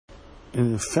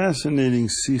In a fascinating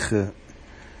Sikha,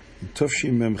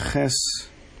 Tofshim Mem Ches,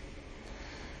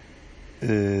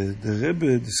 the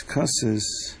Rebbe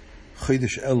discusses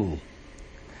Chodesh Elul.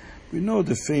 We know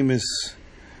the famous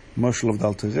mashal of the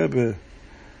Alter Rebbe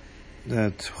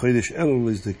that Chodesh Elul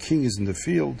is the king is in the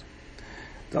field.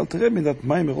 The Alter Rebbe in that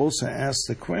Maimer also asks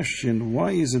the question,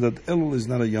 why is it that Elul is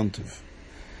not a Yontiv?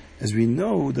 As we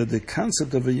know that the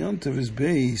concept of a Yontiv is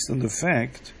based on the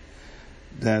fact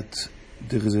that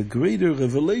there is a greater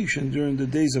revelation during the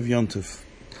days of Yontiv.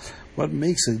 What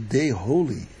makes a day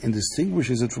holy and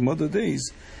distinguishes it from other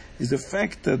days is the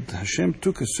fact that Hashem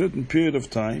took a certain period of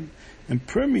time and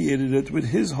permeated it with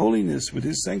His holiness, with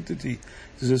His sanctity.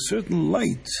 There's a certain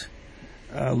light,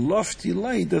 a lofty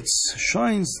light that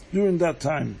shines during that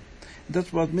time.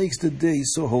 That's what makes the day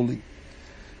so holy.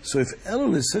 So if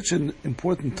Elul is such an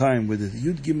important time where the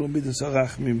Yud Gimel Midas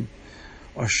HaRachmim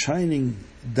are shining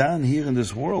down here in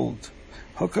this world,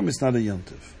 how come it's not a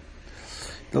Yontiv?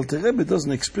 The Alter Rebbe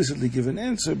doesn't explicitly give an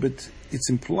answer, but it's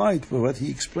implied by what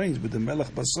he explains with the Melech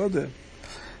Basodeh,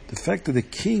 the fact that the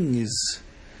king is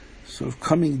sort of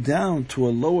coming down to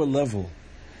a lower level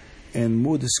and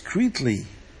more discreetly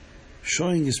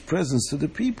showing his presence to the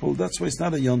people. That's why it's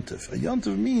not a Yontiv. A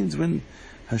Yontiv means when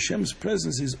Hashem's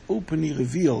presence is openly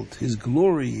revealed, His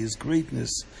glory, His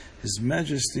greatness, His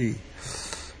majesty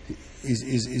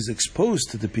is exposed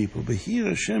to the people. But here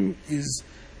Hashem is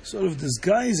sort of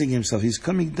disguising Himself. He's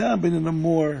coming down, but in a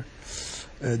more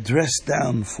dressed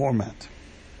down format.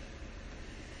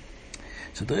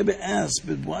 So the Rebbe asks,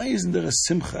 but why isn't there a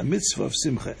simcha, a mitzvah of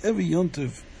simcha? Every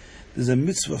yontiv, there's a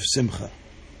mitzvah of simcha.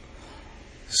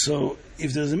 So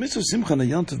if there's a mitzvah of simcha on a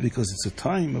yontiv because it's a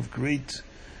time of great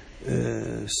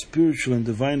spiritual and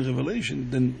divine revelation,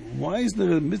 then why is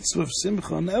there a mitzvah of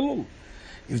simcha on Elul?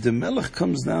 If the Melech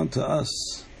comes down to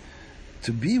us,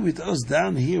 to be with us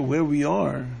down here where we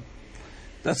are,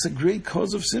 that's a great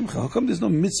cause of simcha. How come there's no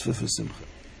mitzvah for simcha?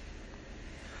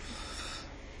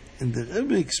 And the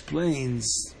Rebbe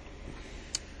explains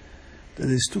that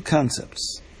there's two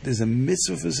concepts. There's a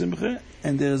mitzvah for simcha,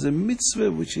 and there's a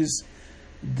mitzvah which is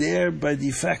there by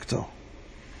de facto.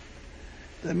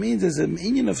 That means there's an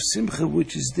inyan of simcha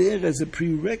which is there as a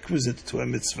prerequisite to a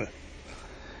mitzvah.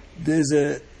 There's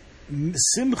a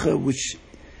simcha which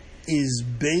is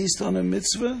based on a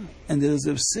mitzvah, and there's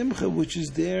a simcha which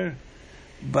is there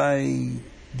by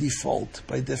default,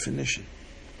 by definition.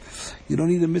 You don't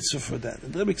need a mitzvah for that.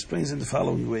 And the Rebbe explains in the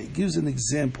following way. He gives an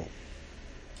example.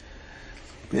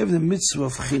 We have the mitzvah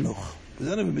of chinuch. We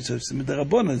don't have a mitzvah. The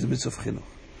Rabbana is a mitzvah of chinuch.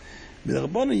 With the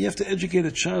Rabbana, you have to educate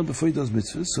a child before he does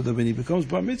mitzvahs, so that when he becomes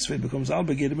bar mitzvah, he becomes al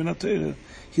begeder min haTorah,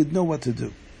 he'd know what to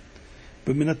do.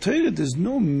 But min haTorah, there's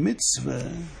no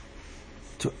mitzvah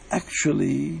to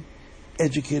actually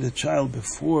educate a child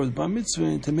before bar mitzvah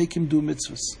and to make him do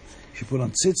mitzvahs. He should put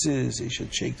on tzitzis, he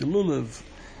should shake the lulav,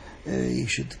 he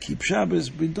should keep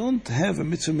Shabbos. We don't have a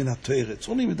mitzvah min haTorah. It's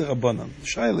only with the Rabbanan. The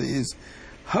shaila is,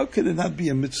 how can it not be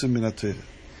a mitzvah min haTorah?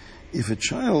 If a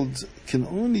child can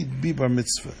only be bar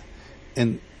mitzvah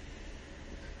and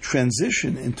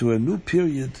transition into a new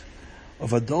period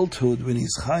of adulthood when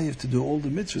he's chayiv to do all the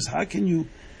mitzvahs, how can you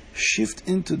shift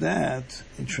into that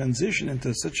and transition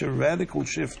into such a radical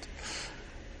shift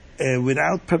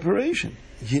without preparation?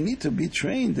 You need to be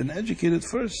trained and educated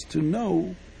first to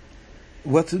know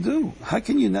what to do. How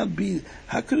could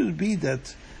it be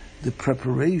that the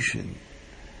preparation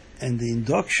and the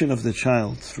induction of the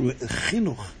child through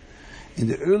chinuch in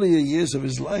the earlier years of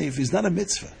his life is not a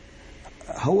mitzvah?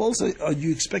 How else do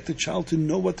you expect a child to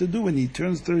know what to do when he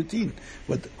turns 13?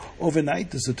 What,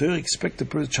 overnight, does the Torah expect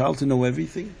the child to know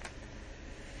everything?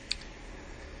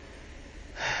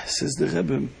 Says the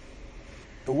Rebbe,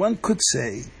 one could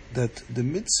say that the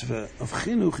mitzvah of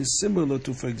chinuch is similar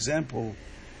to, for example,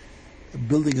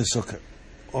 building a sukkah,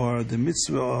 or the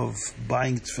mitzvah of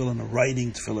buying tefillin or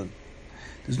writing tefillin.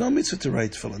 There's no mitzvah to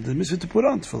write tefillin, there's a mitzvah to put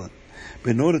on tefillin. But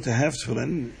in order to have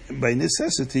tefillin, by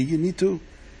necessity, you need to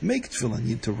make tefillin, you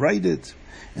need to write it,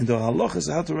 and the halachas is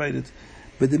how to write it.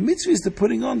 But the mitzvah is the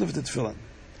putting on of the tefillin.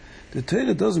 The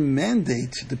Torah doesn't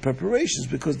mandate the preparations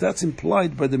because that's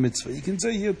implied by the mitzvah. You can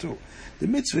say here too, the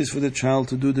mitzvah is for the child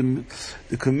to do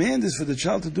the command is for the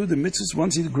child to do the mitzvahs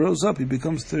once he grows up, he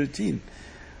becomes 13.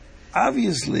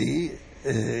 Obviously,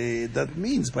 that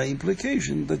means by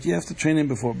implication that you have to train him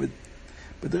before. But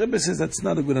the Rebbe says that's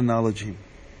not a good analogy.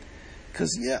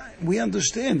 Because, we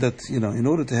understand that, in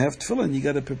order to have tefillin, you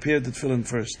got to prepare the tefillin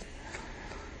first.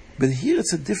 But here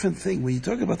it's a different thing. When you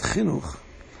talk about chinuch,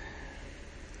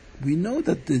 we know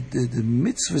that the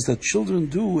mitzvahs that children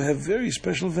do have very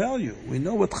special value. We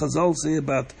know what Chazal say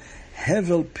about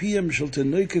Hevel piyam shel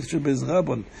tenoket shel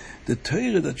bezrabon. The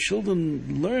Torah that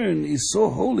children learn is so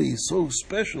holy, so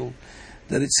special,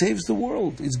 that it saves the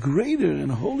world. It's greater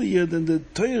and holier than the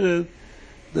Torah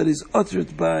that is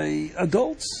uttered by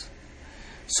adults.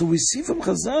 So we see from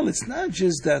Chazal, it's not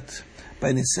just that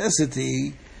by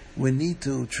necessity we need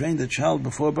to train the child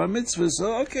before bar mitzvah.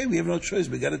 So okay, we have no choice.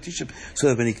 We got to teach him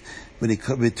so that when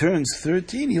he turns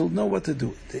 13, he'll know what to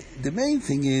do. The main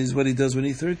thing is what he does when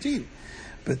he's 13.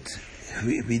 But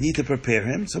we need to prepare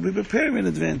him, so we prepare him in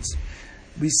advance.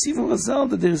 We see from Chazal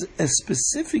that there's a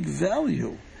specific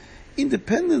value,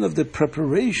 independent of the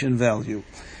preparation value.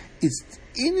 It's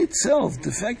in itself,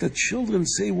 the fact that children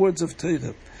say words of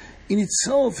Torah, in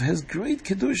itself has great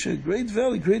kedusha, great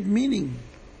value, great meaning.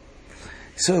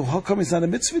 So how come it's not a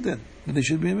mitzvah then? But it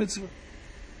should be a mitzvah.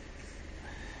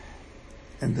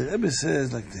 And the Rebbe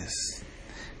says like this,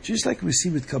 just like we see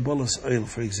with Kabbalah's oil,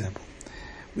 for example.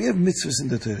 We have mitzvahs in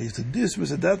the Torah. You have to do this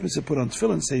mitzvah, that mitzvah, put on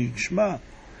tefillin, say Shema.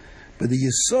 But the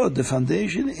yesod, the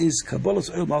foundation, is Kabbalah's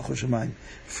oil malchus shamayim.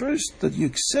 First, that you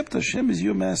accept Hashem as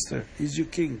your master, He's your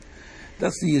king.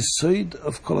 That's the yesod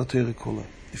of Kol HaTorah Kula.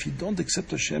 If you don't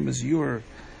accept Hashem as your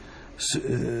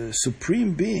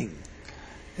supreme being,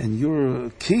 and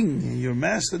your king, and your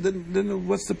master, then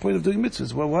what's the point of doing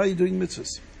mitzvahs? Why are you doing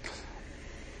mitzvahs?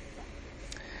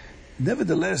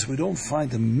 Nevertheless, we don't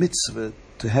find a mitzvah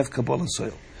to have Kabbalah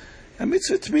soil. A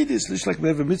mitzvah tmidis, just like we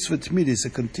have a mitzvah tmidis, a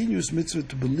continuous mitzvah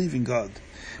to believe in God.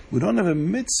 We don't have a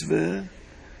mitzvah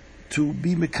to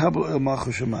be mekabel el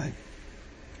malchus shamayim.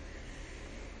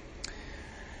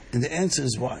 And the answer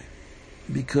is why?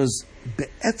 Because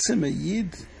be'etzem a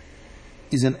yid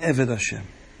is an eved Hashem.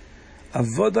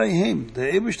 Avodayhem, the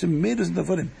Eibishter made us in the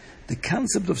Avodim. The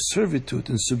concept of servitude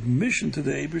and submission to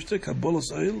the Eibishter, Kabbalah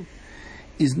soil,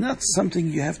 is not something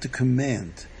you have to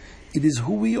command. It is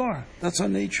who we are. That's our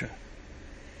nature.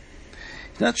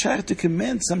 It's not trying to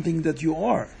command something that you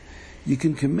are. You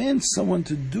can command someone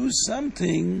to do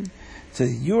something.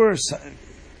 Say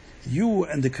you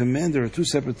and the commander are two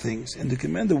separate things, and the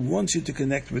commander wants you to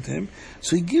connect with him,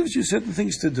 so he gives you certain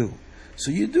things to do.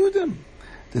 So you do them.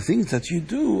 The things that you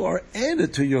do are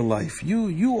added to your life.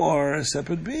 You are a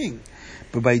separate being.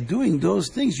 But by doing those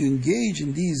things, you engage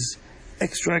in these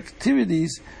extra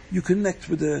activities, you connect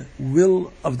with the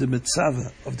will of the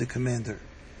mitzvah, of the commander.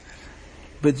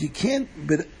 But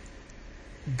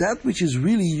that which is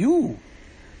really you,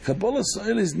 Kabbalah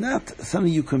soil is not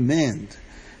something you command.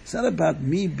 It's not about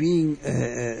me being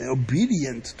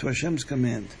obedient to Hashem's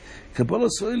command. Kabbalah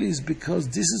soil is because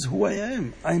this is who I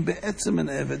am. I'm be'etzem and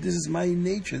eved. This is my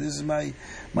nature. This is my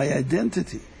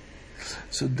identity.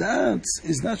 So that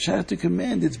is not shayach to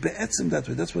command. It's be'etzem that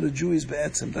way. That's what a Jew is,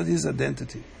 be'etzem. That is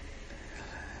identity.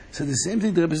 So the same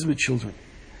thing the Rebbe says with children.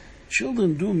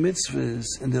 Children do mitzvahs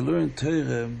and they learn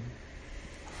Torah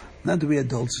not the way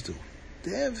adults do.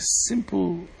 They have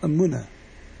simple amunah.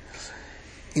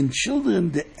 In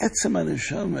children, the etzem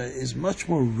haneshama is much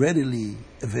more readily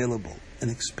available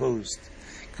and exposed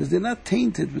because they're not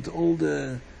tainted with all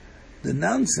the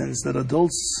nonsense that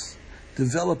adults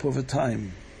develop over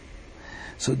time.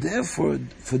 So therefore,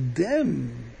 for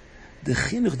them, the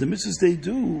chinuch, the mitzvahs they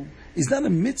do, is not a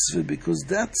mitzvah because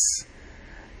that's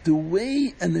the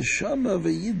way a neshama of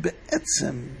a yid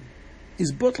be'etzem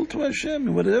is bottled to Hashem.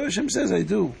 And whatever Hashem says, I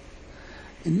do.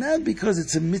 And not because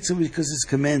it's a mitzvah, because it's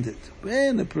commanded.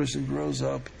 When a person grows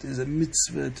up, there's a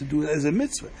mitzvah to do it as a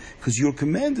mitzvah, because you're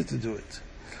commanded to do it.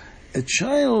 A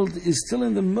child is still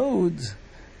in the mode,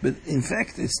 but in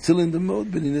fact, it's still in the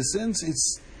mode, but in a sense,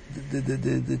 it's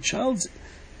the child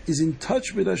is in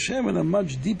touch with Hashem in a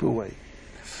much deeper way.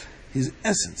 His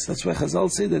essence. That's why Chazal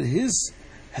say that his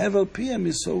Hevel Piyam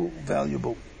is so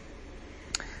valuable.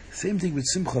 Same thing with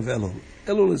Simcha of Elul.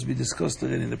 Elul, as we discussed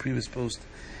already in the previous post,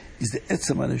 is the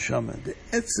etzem haneshama, the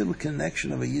etzem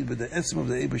connection of a yid with the etzem of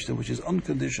the Eibishter, which is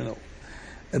unconditional,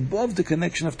 above the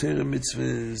connection of Torah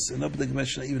mitzvahs and above the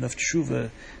connection even of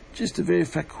tshuva. Just the very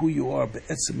fact who you are, but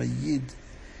etzem a yid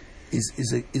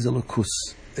is a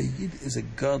lokus. A yid is a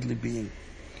godly being,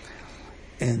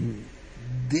 and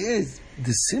the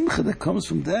simcha that comes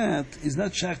from that is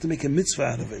not shach to make a mitzvah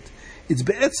out of it. It's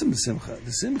be'etzem simcha.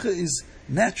 The simcha is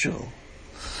natural.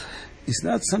 It's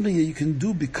not something that you can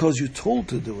do because you're told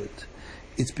to do it.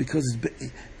 It's because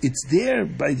it's there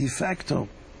by de facto.